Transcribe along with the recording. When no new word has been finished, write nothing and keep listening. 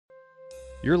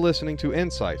You're listening to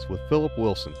Insights with Philip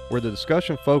Wilson, where the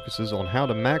discussion focuses on how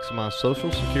to maximize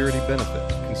Social Security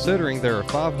benefits. Considering there are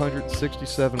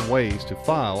 567 ways to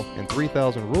file and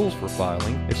 3,000 rules for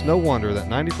filing, it's no wonder that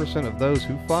 90% of those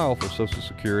who file for Social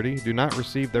Security do not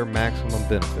receive their maximum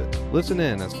benefits. Listen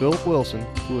in as Philip Wilson,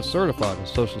 who is certified in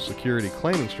Social Security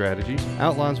claiming strategies,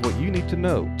 outlines what you need to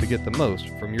know to get the most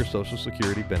from your Social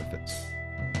Security benefits.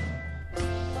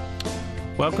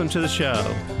 Welcome to the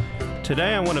show.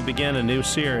 Today I want to begin a new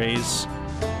series,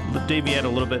 deviate a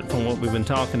little bit from what we've been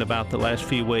talking about the last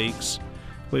few weeks.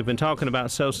 We've been talking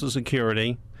about Social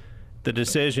Security, the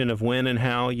decision of when and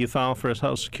how you file for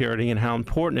Social Security and how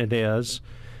important it is,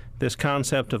 this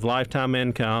concept of lifetime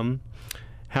income,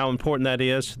 how important that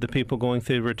is to the people going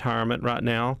through retirement right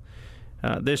now.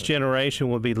 This generation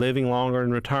will be living longer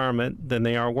in retirement than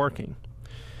they are working.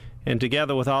 And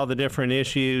together with all the different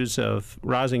issues of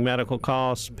rising medical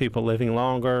costs, people living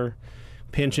longer,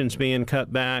 pensions being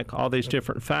cut back, all these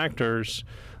different factors,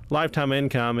 lifetime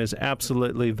income is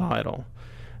absolutely vital.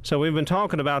 So we've been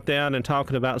talking about that and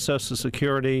talking about Social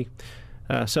Security,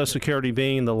 Social Security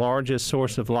being the largest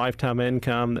source of lifetime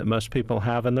income that most people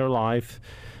have in their life,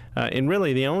 and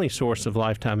really the only source of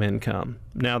lifetime income,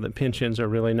 now that pensions are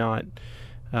really not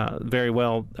very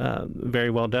well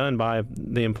done by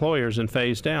the employers and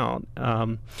phased out.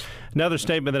 Another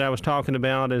statement that I was talking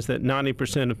about is that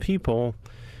 90% of people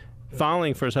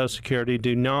filing for Social Security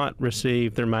do not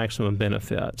receive their maximum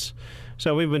benefits.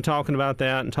 So we've been talking about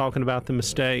that and talking about the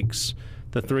mistakes,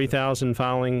 the 3,000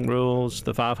 filing rules,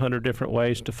 the 500 different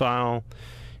ways to file.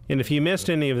 And if you missed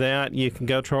any of that, you can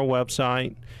go to our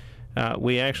website.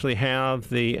 We actually have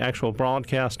the actual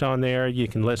broadcast on there. You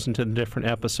can listen to the different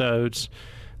episodes,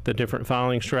 the different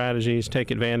filing strategies,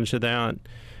 take advantage of that.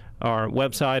 Our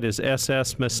website is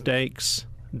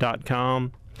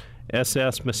ssmistakes.com,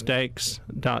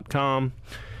 ssmistakes.com.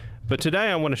 But today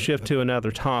I want to shift to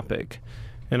another topic,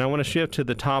 and I want to shift to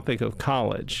the topic of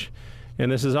college.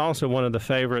 And this is also one of the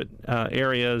favorite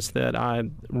areas that I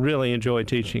really enjoy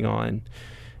teaching on.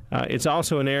 It's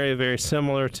also an area very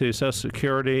similar to Social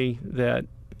Security that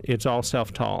it's all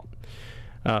self-taught.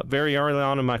 Very early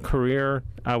on in my career,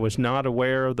 I was not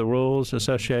aware of the rules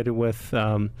associated with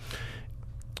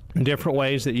different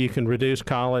ways that you can reduce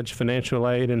college, financial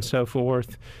aid, and so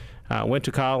forth. Went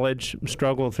to college,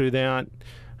 struggled through that,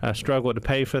 struggled to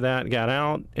pay for that, got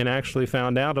out, and actually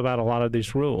found out about a lot of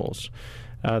these rules.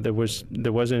 There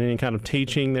wasn't any kind of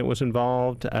teaching that was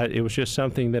involved. It was just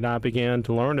something that I began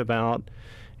to learn about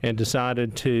and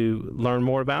decided to learn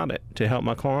more about it to help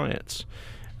my clients.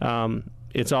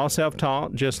 It's all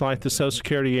self-taught, just like the Social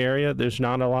Security area. There's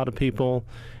not a lot of people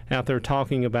out there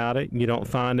talking about it. You don't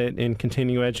find it in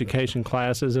continuing education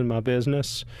classes in my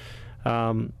business.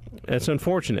 It's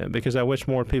unfortunate because I wish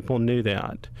more people knew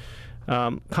that.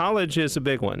 College is a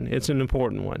big one. It's an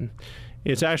important one.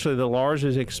 It's actually the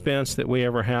largest expense that we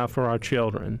ever have for our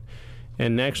children.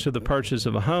 And next to the purchase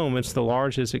of a home, it's the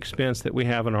largest expense that we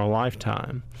have in our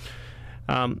lifetime.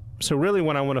 So really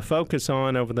what I want to focus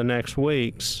on over the next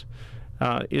weeks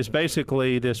is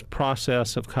basically this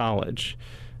process of college.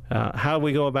 How do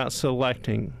we go about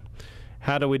selecting?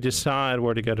 How do we decide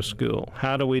where to go to school?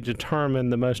 How do we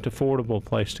determine the most affordable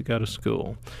place to go to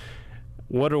school?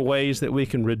 What are ways that we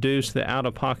can reduce the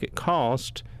out-of-pocket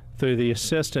cost through the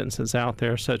assistance that's out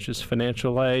there, such as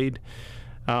financial aid?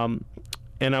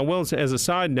 And I will say, as a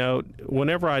side note,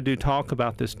 whenever I do talk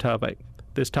about this topic,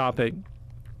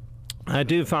 I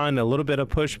do find a little bit of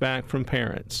pushback from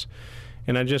parents.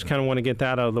 And I just kind of want to get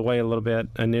that out of the way a little bit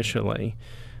initially.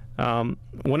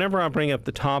 Whenever I bring up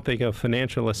the topic of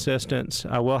financial assistance,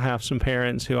 I will have some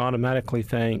parents who automatically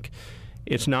think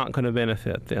it's not going to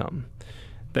benefit them.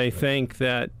 They think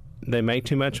that they make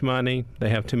too much money, they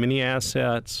have too many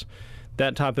assets.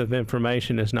 That type of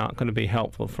information is not going to be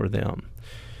helpful for them.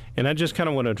 And I just kind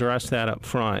of want to address that up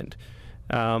front.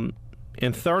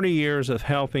 In 30 years of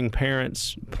helping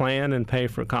parents plan and pay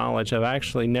for college, I've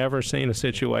actually never seen a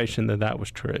situation that was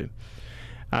true.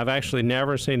 I've actually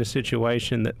never seen a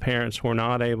situation that parents were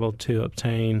not able to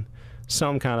obtain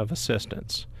some kind of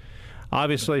assistance.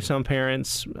 Obviously, some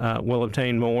parents will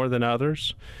obtain more than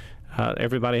others.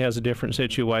 Everybody has a different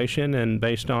situation, and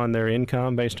based on their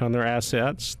income, based on their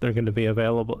assets, they're going to be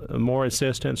available. More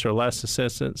assistance or less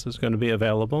assistance is going to be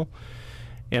available.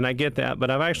 And I get that,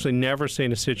 but I've actually never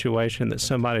seen a situation that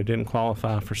somebody didn't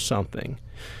qualify for something.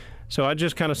 So I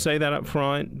just kind of say that up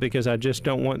front because I just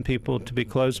don't want people to be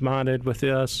closed-minded with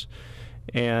this.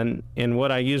 And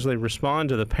what I usually respond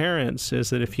to the parents is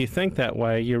that if you think that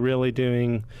way, you're really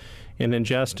doing an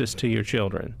injustice to your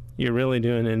children. You're really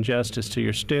doing an injustice to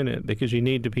your student because you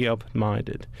need to be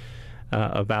open-minded.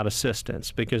 about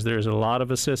assistance, because there's a lot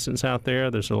of assistance out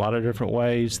there. There's a lot of different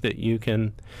ways that you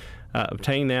can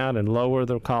obtain that and lower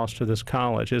the cost of this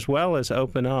college, as well as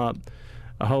open up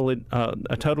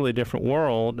a totally different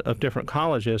world of different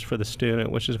colleges for the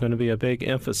student, which is going to be a big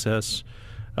emphasis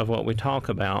of what we talk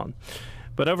about.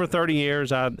 But over 30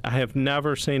 years, I have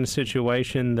never seen a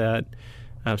situation that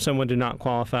someone did not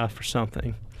qualify for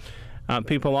something.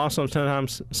 People also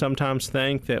sometimes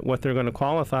think that what they're going to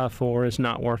qualify for is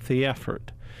not worth the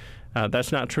effort.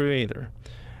 That's not true either.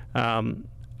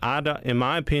 In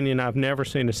my opinion, I've never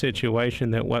seen a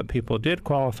situation that what people did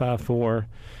qualify for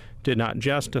did not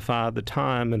justify the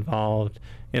time involved.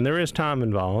 And there is time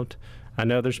involved. I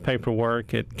know there's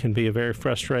paperwork. It can be a very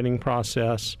frustrating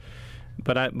process.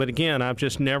 But again, I've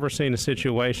just never seen a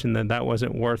situation that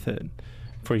wasn't worth it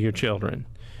for your children.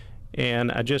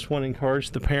 And I just want to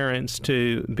encourage the parents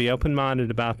to be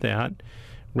open-minded about that,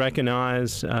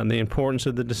 recognize the importance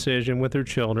of the decision with their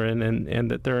children, and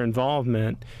that their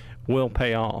involvement will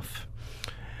pay off.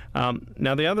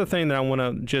 Now, the other thing that I want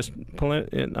to just,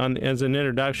 as an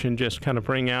introduction, just kind of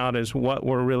bring out is what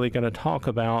we're really going to talk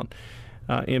about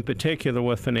in particular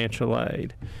with financial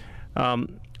aid.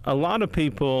 A lot of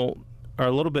people are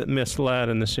a little bit misled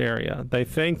in this area. They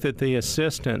think that the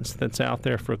assistance that's out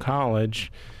there for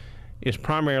college is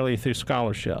primarily through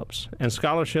scholarships. And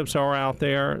scholarships are out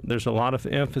there. There's a lot of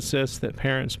emphasis that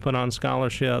parents put on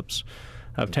scholarships,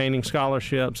 obtaining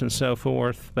scholarships and so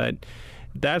forth, but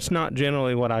that's not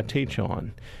generally what I teach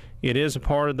on. It is a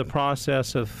part of the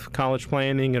process of college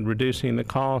planning and reducing the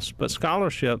cost, but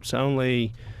scholarships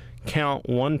only count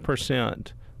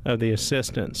 1% of the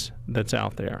assistance that's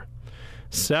out there.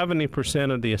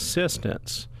 70% of the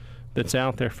assistance that's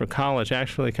out there for college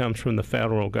actually comes from the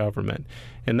federal government,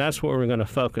 and that's what we're going to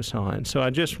focus on. So I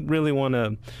just really want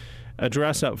to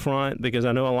address up front, because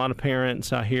I know a lot of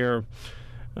parents, I hear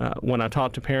when I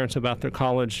talk to parents about their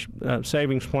college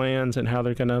savings plans and how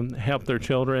they're going to help their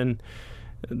children,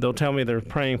 they'll tell me they're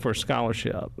praying for a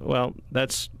scholarship. Well,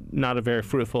 that's not a very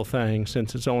fruitful thing,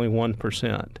 since it's only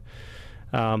 1%.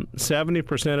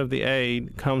 70% of the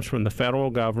aid comes from the federal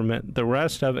government. The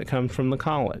rest of it comes from the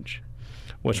college,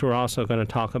 which we're also going to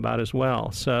talk about as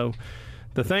well. So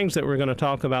the things that we're going to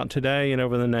talk about today and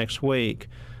over the next week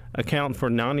account for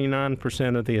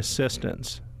 99% of the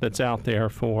assistance that's out there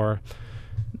for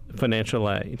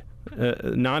financial aid.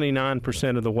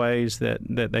 99% of the ways that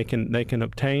they can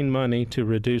obtain money to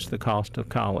reduce the cost of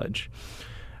college.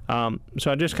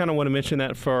 So I just kind of want to mention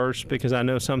that first, because I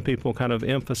know some people kind of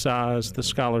emphasize the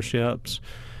scholarships.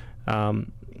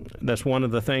 That's one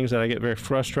of the things that I get very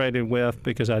frustrated with,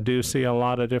 because I do see a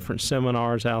lot of different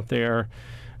seminars out there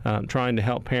trying to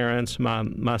help parents.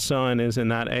 My son is in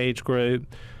that age group.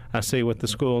 I see what the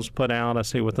schools put out. I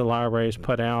see what the libraries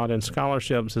put out, and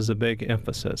scholarships is a big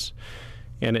emphasis.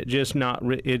 And it just not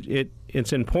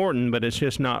it's important, but it's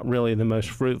just not really the most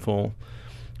fruitful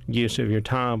use of your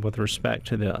time with respect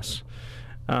to this.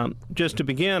 Just to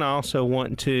begin, I also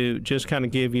want to just kind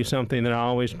of give you something that I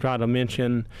always try to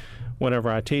mention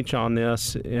whenever I teach on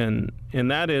this, and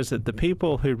that is that the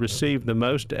people who receive the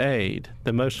most aid,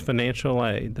 the most financial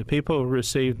aid, the people who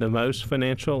receive the most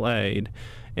financial aid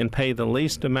and pay the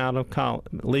least amount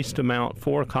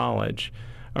for college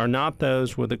are not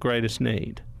those with the greatest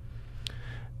need.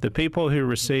 The people who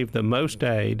receive the most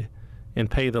aid and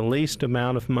pay the least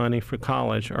amount of money for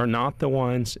college are not the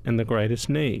ones in the greatest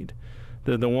need.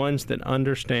 They're the ones that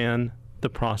understand the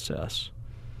process.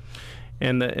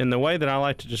 And the way that I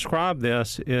like to describe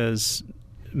this is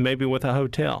maybe with a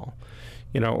hotel,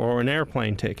 or an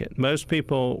airplane ticket. Most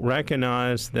people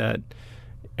recognize that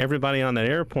everybody on that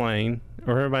airplane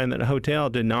or everybody in that hotel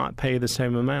did not pay the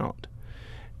same amount,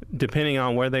 depending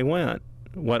on where they went,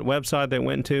 what website they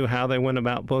went to, how they went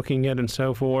about booking it, and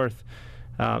so forth.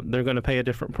 They're going to pay a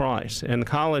different price. And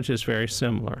college is very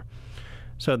similar.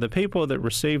 So the people that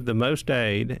receive the most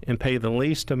aid and pay the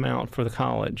least amount for the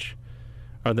college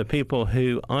are the people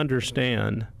who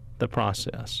understand the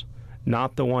process,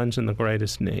 not the ones in the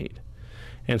greatest need.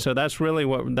 And so that's really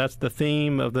that's the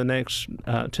theme of the next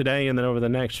today and then over the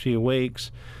next few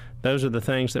weeks. Those are the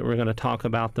things that we're going to talk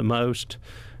about the most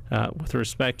with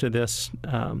respect to this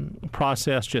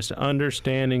process, just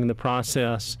understanding the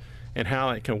process and how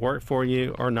it can work for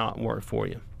you or not work for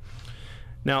you.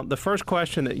 Now, the first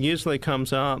question that usually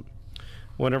comes up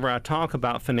whenever I talk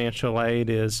about financial aid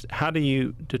is, how do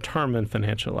you determine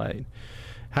financial aid?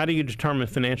 How do you determine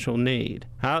financial need?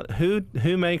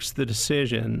 Who makes the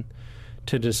decision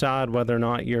to decide whether or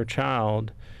not your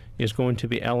child is going to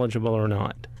be eligible or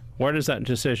not? Where does that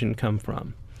decision come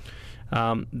from?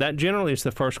 That generally is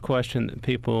the first question that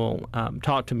people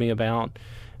talk to me about.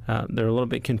 they're a little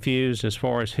bit confused as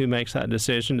far as who makes that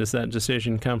decision. Does that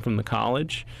decision come from the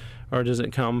college, or does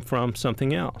it come from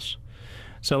something else?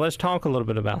 So let's talk a little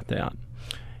bit about that.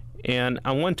 And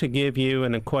I want to give you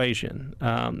an equation.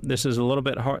 This is a little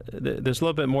bit hard. This is a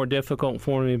little bit more difficult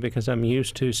for me because I'm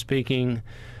used to speaking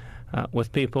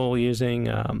with people using,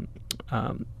 some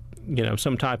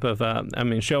type of,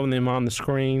 showing them on the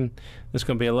screen. It's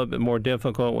going to be a little bit more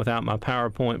difficult without my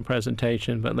PowerPoint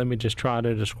presentation. But let me just try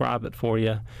to describe it for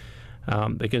you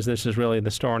because this is really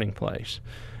the starting place.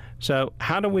 So,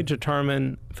 how do we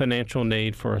determine financial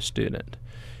need for a student?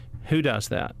 Who does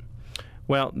that?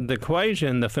 Well, the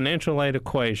equation, the financial aid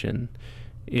equation,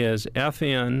 is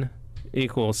FN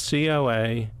equals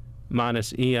COA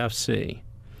minus EFC.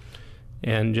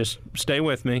 And just stay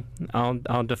with me.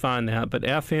 I'll define that. But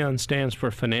FN stands for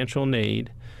financial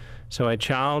need. So a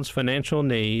child's financial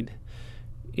need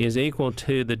is equal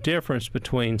to the difference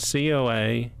between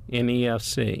COA and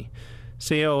EFC.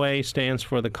 COA stands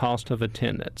for the cost of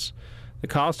attendance. The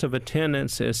cost of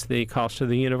attendance is the cost of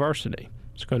the university.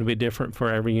 It's going to be different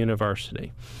for every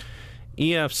university.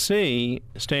 EFC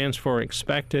stands for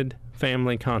expected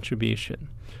family contribution.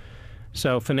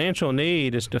 So financial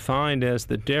need is defined as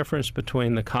the difference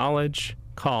between the college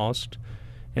cost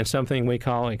and something we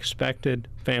call expected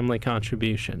family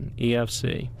contribution,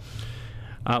 EFC.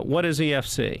 What is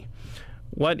EFC?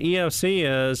 What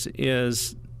EFC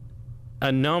is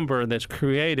a number that's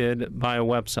created by a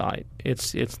website.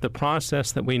 It's the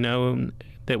process that we know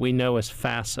as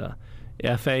FAFSA.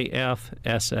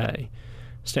 FAFSA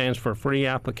stands for Free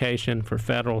Application for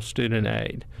Federal Student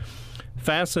Aid.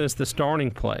 FAFSA is the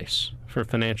starting place for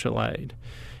financial aid.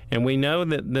 And we know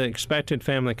that the expected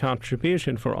family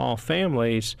contribution for all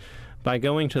families by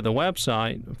going to the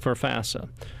website for FAFSA.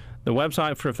 The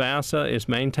website for FAFSA is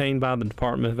maintained by the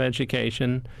Department of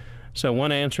Education. So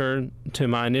one answer to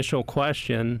my initial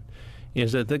question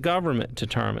is that the government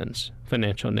determines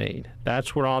financial need.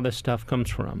 That's where all this stuff comes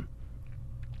from.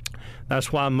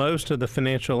 That's why most of the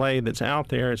financial aid that's out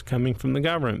there is coming from the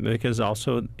government, because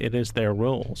also it is their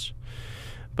rules.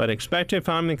 But expected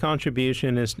family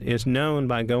contribution is known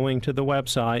by going to the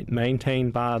website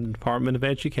maintained by the Department of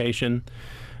Education,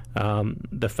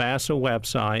 the FAFSA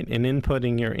website, and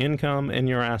inputting your income and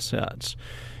your assets.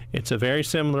 It's a very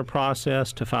similar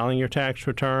process to filing your tax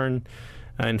return.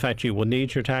 In fact, you will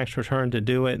need your tax return to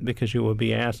do it because you will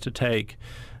be asked to take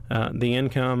the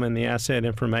income and the asset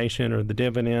information or the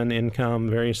dividend income,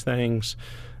 various things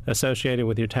associated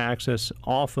with your taxes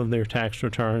off of their tax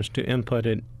returns to input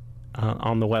it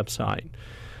on the website.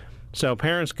 So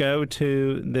parents go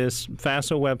to this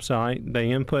FAFSA website, they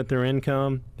input their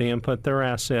income, they input their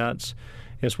assets,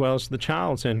 as well as the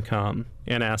child's income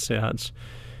and assets,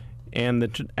 and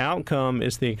the outcome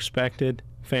is the expected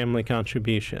family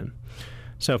contribution.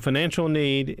 So financial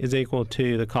need is equal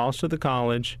to the cost of the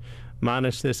college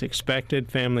minus this expected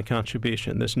family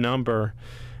contribution, this number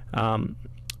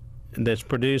that's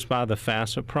produced by the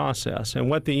FAFSA process. And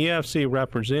what the EFC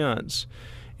represents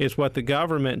is what the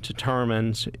government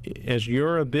determines as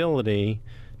your ability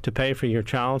to pay for your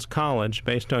child's college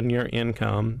based on your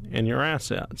income and your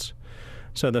assets.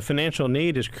 So the financial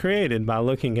need is created by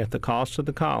looking at the cost of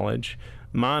the college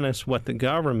minus what the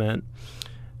government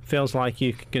feels like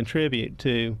you can contribute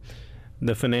to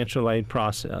the financial aid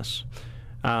process.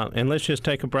 And let's just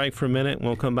take a break for a minute, and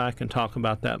we'll come back and talk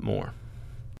about that more.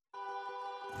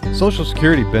 Social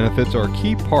Security benefits are a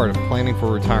key part of planning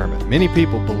for retirement. Many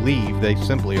people believe they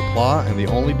simply apply and the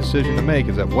only decision to make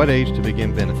is at what age to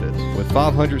begin benefits. With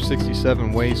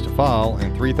 567 ways to file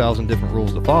and 3,000 different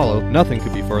rules to follow, nothing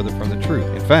could be further from the truth.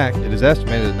 In fact, it is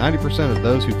estimated that 90% of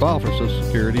those who file for Social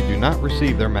Security do not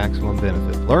receive their maximum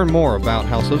benefit. Learn more about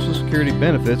how Social Security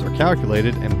benefits are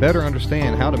calculated and better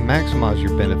understand how to maximize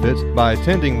your benefits by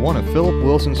attending one of Philip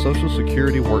Wilson's Social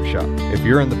Security workshops. If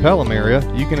you're in the Pelham area,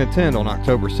 you can attend on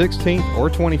October 16th or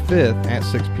 25th at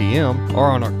 6 p.m. or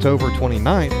on October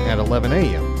 29th at 11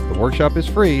 a.m. The workshop is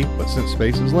free, but since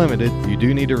space is limited, you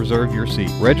do need to reserve your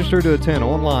seat. Register to attend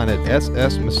online at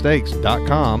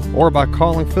ssmistakes.com or by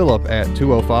calling Philip at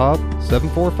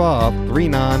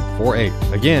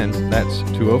 205-745-3948. Again, that's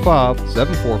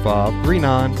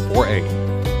 205-745-3948.